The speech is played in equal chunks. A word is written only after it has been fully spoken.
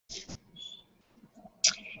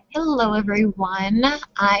Hello, everyone.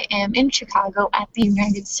 I am in Chicago at the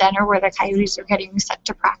United Center where the Coyotes are getting set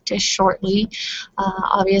to practice shortly.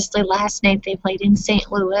 Obviously, last night they played in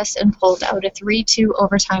St. Louis and pulled out a 3-2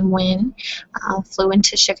 overtime win. Flew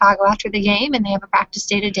into Chicago after the game, and they have a practice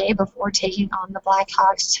day today before taking on the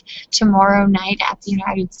Blackhawks tomorrow night at the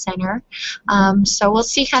United Center. So we'll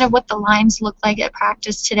see kind of what the lines look like at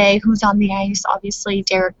practice today, who's on the ice. Obviously,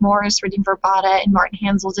 Derek Morris, Radim Verbata, and Martin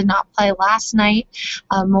Hanzal did not play last night.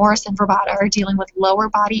 Morris and Verbata are dealing with lower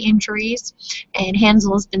body injuries, and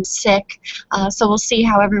Hansel has been sick. So we'll see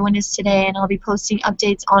how everyone is today, and I'll be posting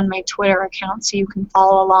updates on my Twitter account so you can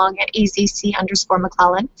follow along at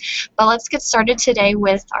AZC_McLellan. But let's get started today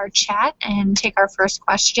with our chat and take our first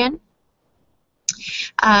question.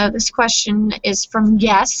 This question is from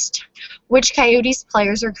Guest. Which Coyotes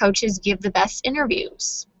players or coaches give the best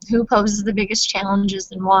interviews? Who poses the biggest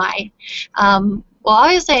challenges and why? Well,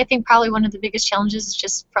 obviously, I think probably one of the biggest challenges is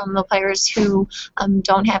just from the players who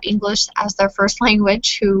don't have English as their first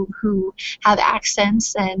language, who have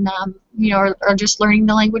accents and are just learning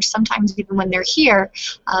the language sometimes even when they're here.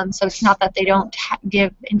 So it's not that they don't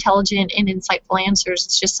give intelligent and insightful answers.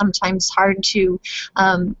 It's just sometimes hard to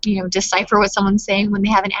decipher what someone's saying when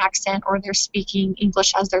they have an accent or they're speaking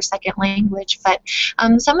English as their second language. But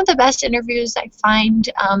some of the best interviews I find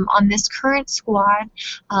on this current squad,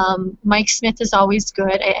 Mike Smith is always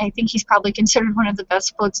good. I think he's probably considered one of the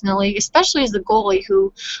best floats in the league, especially as the goalie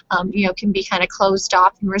who, can be kind of closed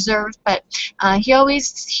off and reserved. But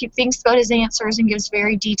he thinks about his answers and gives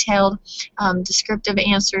very detailed, descriptive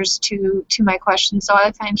answers to my questions. So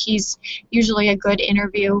I find he's usually a good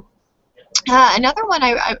interview. Another one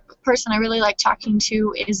person I really like talking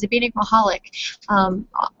to is Zbigniew Michalek.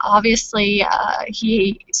 Obviously,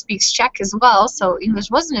 he speaks Czech as well, so English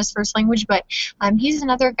wasn't his first language, but he's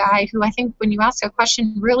another guy who I think when you ask a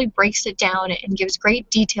question really breaks it down and gives great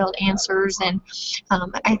detailed answers, and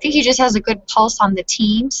I think he just has a good pulse on the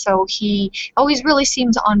team, so he always really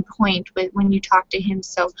seems on point when you talk to him.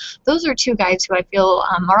 So those are two guys who I feel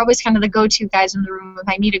are always kind of the go-to guys in the room. If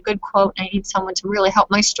I need a good quote and I need someone to really help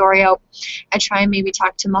my story out, I try and maybe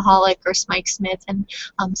talk to Michalek or Mike Smith and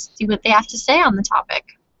see what they have to say on the topic.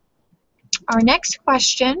 Our next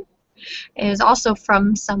question is also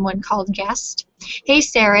from someone called Guest. Hey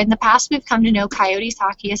Sarah, in the past we've come to know Coyotes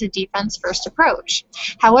hockey as a defense-first approach.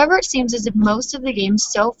 However, it seems as if most of the games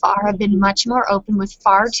so far have been much more open with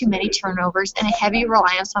far too many turnovers and a heavy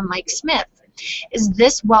reliance on Mike Smith. Is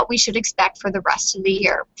this what we should expect for the rest of the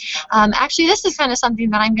year? Actually, this is kind of something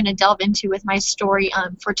that I'm going to delve into with my story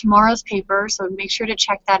for tomorrow's paper, so make sure to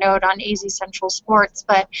check that out on AZ Central Sports.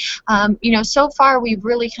 But, so far we've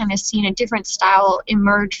really kind of seen a different style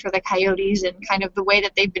emerge for the Coyotes and kind of the way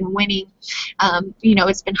that they've been winning.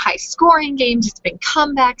 It's been high-scoring games, it's been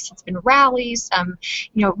comebacks, it's been rallies,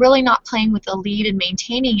 really not playing with the lead and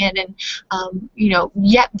maintaining it, and,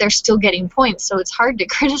 yet they're still getting points, so it's hard to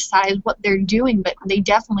criticize what they're doing, but they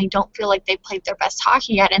definitely don't feel like they've played their best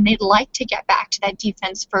hockey yet, and they'd like to get back to that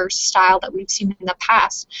defense-first style that we've seen in the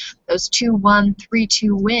past, those 2-1,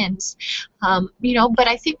 3-2 wins. But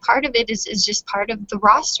I think part of it is just part of the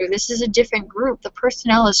roster. This is a different group. The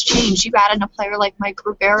personnel has changed. You add in a player like Mike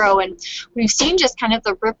Ribeiro, and we've seen just kind of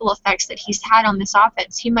the ripple effects that he's had on this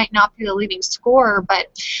offense. He might not be the leading scorer, but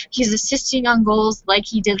he's assisting on goals like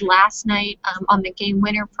he did last night on the game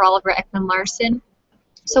winner for Oliver Ekman-Larsson.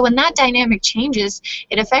 So when that dynamic changes,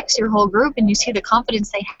 it affects your whole group, and you see the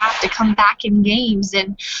confidence they have to come back in games.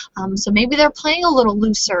 And so maybe they're playing a little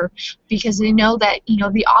looser because they know that,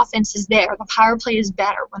 the offense is there. The power play is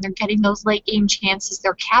better. When they're getting those late game chances,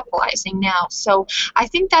 they're capitalizing now. So I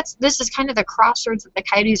think this is kind of the crossroads that the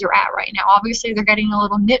Coyotes are at right now. Obviously, they're getting a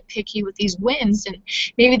little nitpicky with these wins, and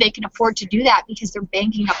maybe they can afford to do that because they're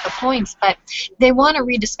banking up the points. But they want to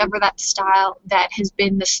rediscover that style that has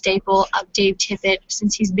been the staple of Dave Tippett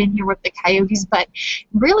since he's been here with the Coyotes. But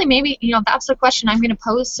really, maybe that's the question I'm going to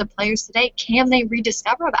pose to players today. Can they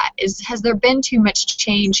rediscover that? Has there been too much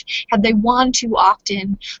change? Have they won too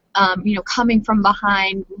often? Coming from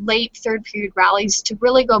behind, late third period rallies to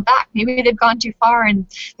really go back. Maybe they've gone too far and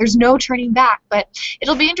there's no turning back, but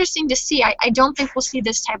it'll be interesting to see. I don't think we'll see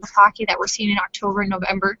this type of hockey that we're seeing in October and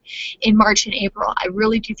November, in March and April. I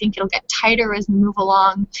really do think it'll get tighter as we move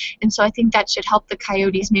along, and so I think that should help the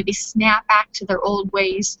Coyotes maybe snap back to their old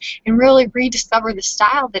ways and really rediscover the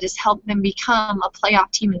style that has helped them become a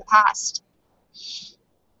playoff team in the past.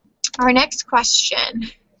 Our next question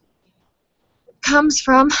comes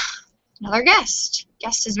from another guest.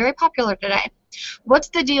 Guest is very popular today. What's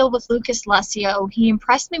the deal with Lucas Lessio? He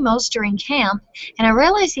impressed me most during camp, and I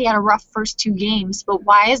realized he had a rough first 2 games, but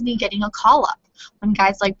why isn't he getting a call-up? when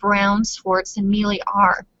guys like Brown, Swartz, and Neely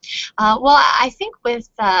are. Well, I think with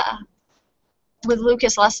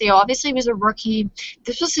Lucas Lessio, obviously he was a rookie.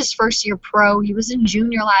 This was his first year pro. He was in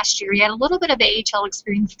junior last year. He had a little bit of AHL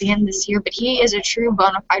experience at the end this year, but he is a true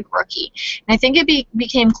bona fide rookie. And I think it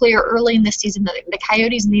became clear early in the season that the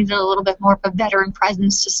Coyotes needed a little bit more of a veteran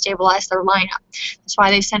presence to stabilize their lineup. That's why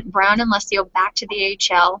they sent Brown and Lessio back to the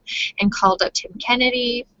AHL and called up Tim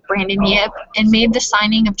Kennedy, Brandon Yip, and made the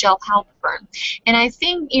signing of Jel Halpern. And I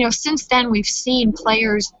think, since then we've seen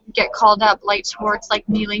players get called up like Swartz, like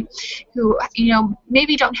Neely, who,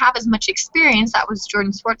 maybe don't have as much experience. That was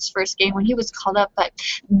Jordan Swartz's first game when he was called up, but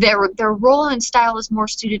their role and style is more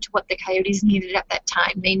suited to what the Coyotes needed at that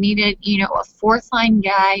time. They needed, a fourth-line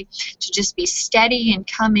guy to just be steady and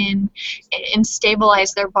come in and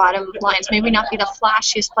stabilize their bottom lines. Maybe not be the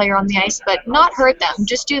flashiest player on the ice, but not hurt them.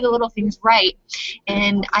 Just do the little things right.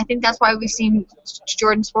 And I think that's why we've seen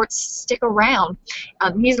Jordan Swartz stick around.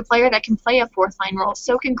 He's a player that can play a fourth-line role.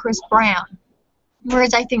 So can Chris Brown.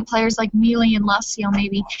 Whereas I think players like Neely and Lessio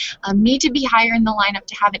maybe need to be higher in the lineup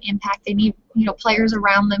to have an impact. They need, players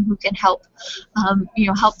around them who can help,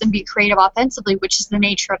 help them be creative offensively, which is the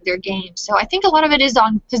nature of their game. So I think a lot of it is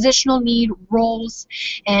on positional need, roles,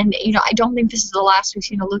 and, I don't think this is the last we've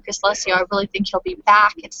seen of Lucas Lessio. I really think he'll be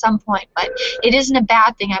back at some point, but it isn't a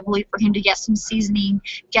bad thing, I believe, for him to get some seasoning,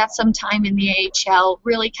 get some time in the AHL,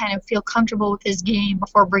 really kind of feel comfortable with his game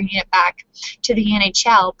before bringing it back to the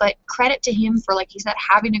NHL. But credit to him for, like he said,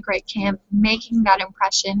 having a great camp, making that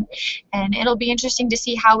impression, and it'll be interesting to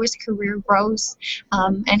see how his career grows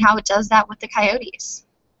and how it does that with the Coyotes.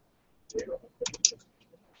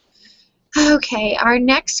 Okay, our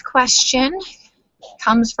next question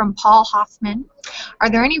comes from Paul Hoffman. Are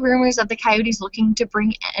there any rumors of the Coyotes looking to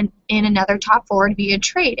bring in another top forward via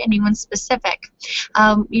trade? Anyone specific?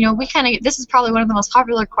 This is probably one of the most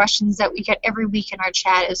popular questions that we get every week in our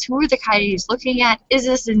chat is, who are the Coyotes looking at? Is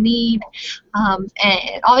this a need? And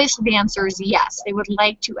obviously the answer is yes. They would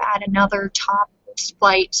like to add another top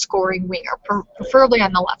flight scoring winger, preferably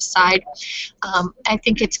on the left side. I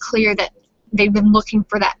think it's clear that they've been looking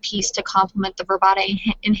for that piece to complement the Verbata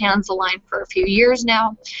and Hansa line for a few years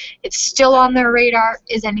now. It's still on their radar.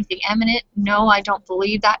 Is anything imminent? No, I don't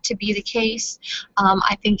believe that to be the case.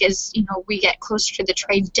 I think as we get closer to the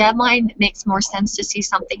trade deadline, it makes more sense to see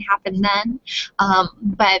something happen then.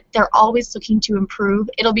 But they're always looking to improve.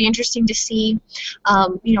 It'll be interesting to see,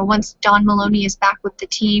 once Don Maloney is back with the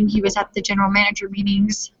team. He was at the general manager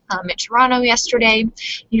meetings in Toronto yesterday.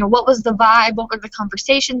 What was the vibe? What were the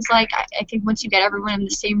conversations like? I think once you get everyone in the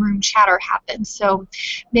same room, chatter happens. So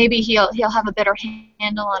maybe he'll have a better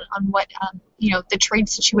handle on what the trade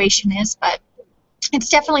situation is. But it's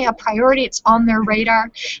definitely a priority. It's on their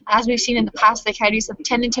radar. As we've seen in the past, the Coyotes have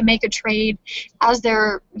tended to make a trade as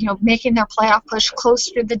they're making their playoff push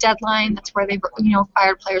closer to the deadline. That's where they've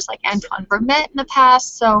fired players like Antoine Vermette in the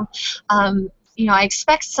past. So I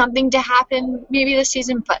expect something to happen maybe this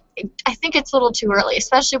season, but I think it's a little too early,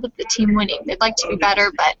 especially with the team winning. They'd like to be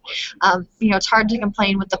better, but it's hard to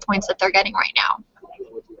complain with the points that they're getting right now.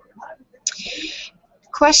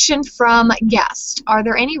 Question from guest. Are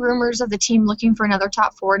there any rumors of the team looking for another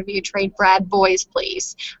top forward via trade? Brad Boyes,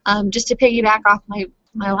 please. Just to piggyback off my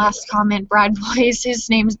last comment, Brad Boyes, his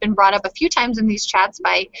name has been brought up a few times in these chats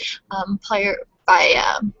by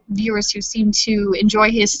viewers who seem to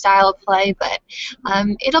enjoy his style of play, but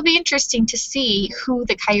it'll be interesting to see who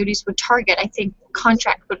the Coyotes would target. I think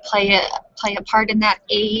contract would play a part in that.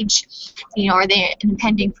 Age, are they an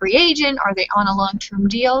impending free agent? Are they on a long-term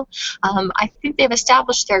deal? I think they've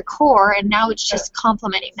established their core, and now it's just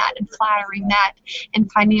complementing that and flattering that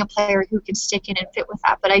and finding a player who can stick in and fit with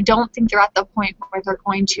that. But I don't think they're at the point where they're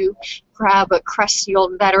going to grab a crusty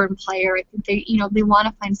old veteran player. I think they want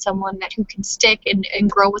to find someone who can stick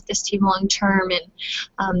and grow with this team long term,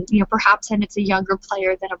 and perhaps then it's a younger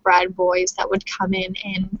player than a Brad Boyes that would come in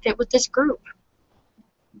and fit with this group.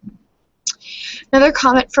 Another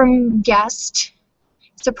comment from guest.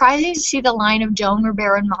 Surprising to see the line of Joan,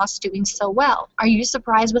 Rivera, and Moss doing so well. Are you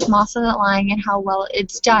surprised with Moss on that line and how well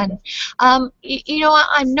it's done? I'm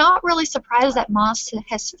not really surprised that Moss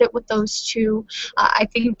has fit with those two. I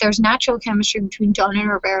think there's natural chemistry between Joan and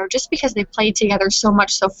Rivera just because they've played together so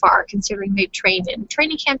much so far, considering they've trained in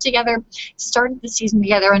training camp together, started the season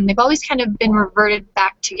together, and they've always kind of been reverted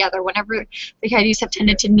back together whenever the Coyotes have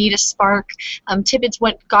tended to need a spark. Tippett's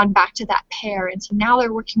gone back to that pair, and so now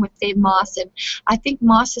they're working with Dave Moss, and I think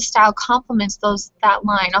Moss's style complements that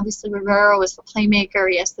line. Obviously, Rivero is the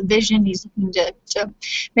playmaker. He has the vision. He's looking to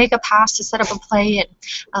make a pass, to set up a play.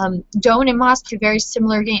 And Doan and Moss play very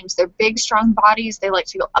similar games. They're big, strong bodies. They like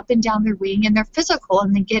to go up and down their wing, and they're physical,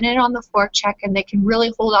 and they get in on the forecheck, and they can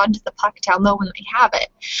really hold on to the puck down low when they have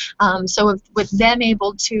it. So with them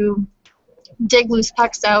able to dig loose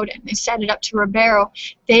pucks out and they set it up to Ribeiro,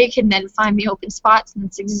 they can then find the open spots, and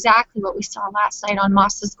it's exactly what we saw last night on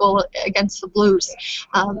Moss's goal against the Blues.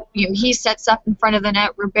 He sets up in front of the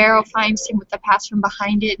net, Ribeiro finds him with the pass from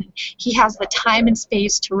behind it, and he has the time and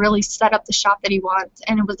space to really set up the shot that he wants,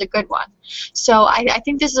 and it was a good one. So I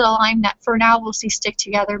think this is a line that for now we'll see stick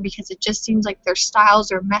together, because it just seems like their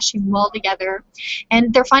styles are meshing well together,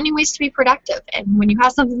 and they're finding ways to be productive. And when you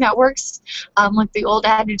have something that works, like the old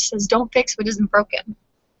adage says, don't fix what isn't broken.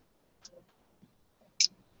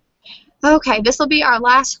 Okay, this will be our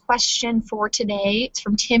last question for today. It's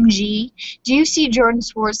from Tim G. Do you see Jordan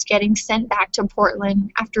Swartz getting sent back to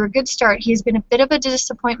Portland? After a good start, he's been a bit of a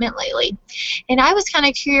disappointment lately. And I was kind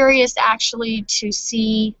of curious, actually, to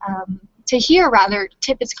hear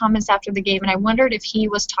Tippett's comments after the game, and I wondered if he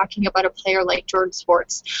was talking about a player like Jordan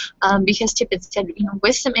Swartz, because Tippett said,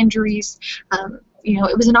 with some injuries,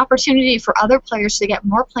 it was an opportunity for other players to get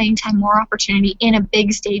more playing time, more opportunity in a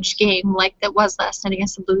big stage game like that was last night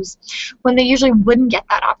against the Blues, when they usually wouldn't get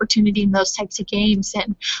that opportunity in those types of games.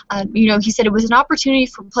 And, he said it was an opportunity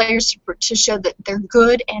for players to show that they're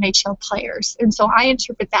good NHL players. And so I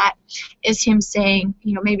interpret that as him saying,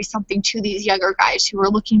 maybe something to these younger guys who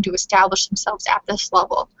are looking to establish themselves at this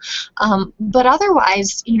level. But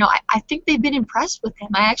otherwise, I think they've been impressed with him.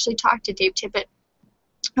 I actually talked to Dave Tippett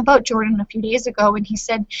about Jordan a few days ago, and he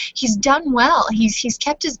said he's done well. He's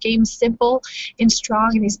kept his game simple and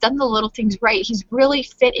strong, and he's done the little things right. He's really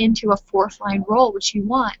fit into a fourth line role, which you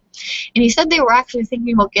want. And he said they were actually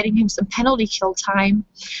thinking about getting him some penalty kill time,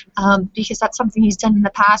 because that's something he's done in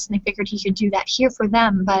the past, and they figured he could do that here for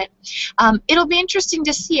them. But it'll be interesting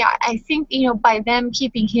to see. I think, by them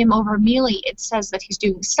keeping him over Mealy, it says that he's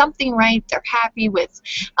doing something right. They're happy with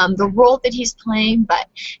the role that he's playing. But,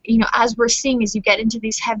 as we're seeing, as you get into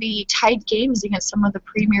these heavy, tight games against some of the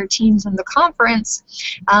premier teams in the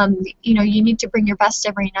conference, you need to bring your best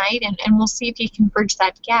every night, and we'll see if he can bridge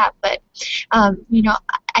that gap. But,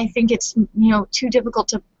 I think it's, too difficult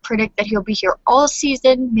to predict that he'll be here all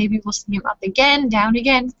season. Maybe we'll see him up again, down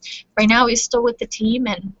again. Right now he's still with the team,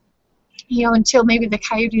 and, until maybe the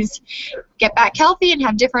Coyotes get back healthy and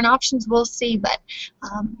have different options, we'll see. But,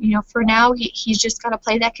 for now, he's just got to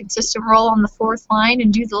play that consistent role on the fourth line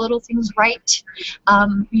and do the little things right,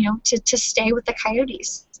 to stay with the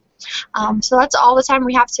Coyotes. So that's all the time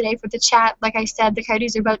we have today for the chat. Like I said, the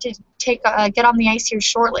Coyotes are about to get on the ice here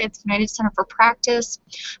shortly at the United Center for practice.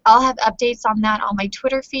 I'll have updates on that on my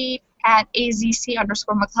Twitter feed at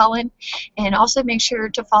 @AZC_McLellan, and also make sure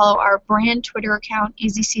to follow our brand Twitter account,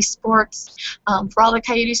 AZC Sports, for all the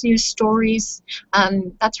Coyotes news stories.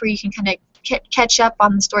 That's where you can kind of catch up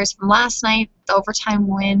on the stories from last night, the overtime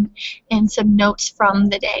win, and some notes from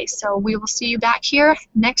the day. So we will see you back here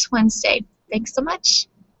next Wednesday. Thanks so much.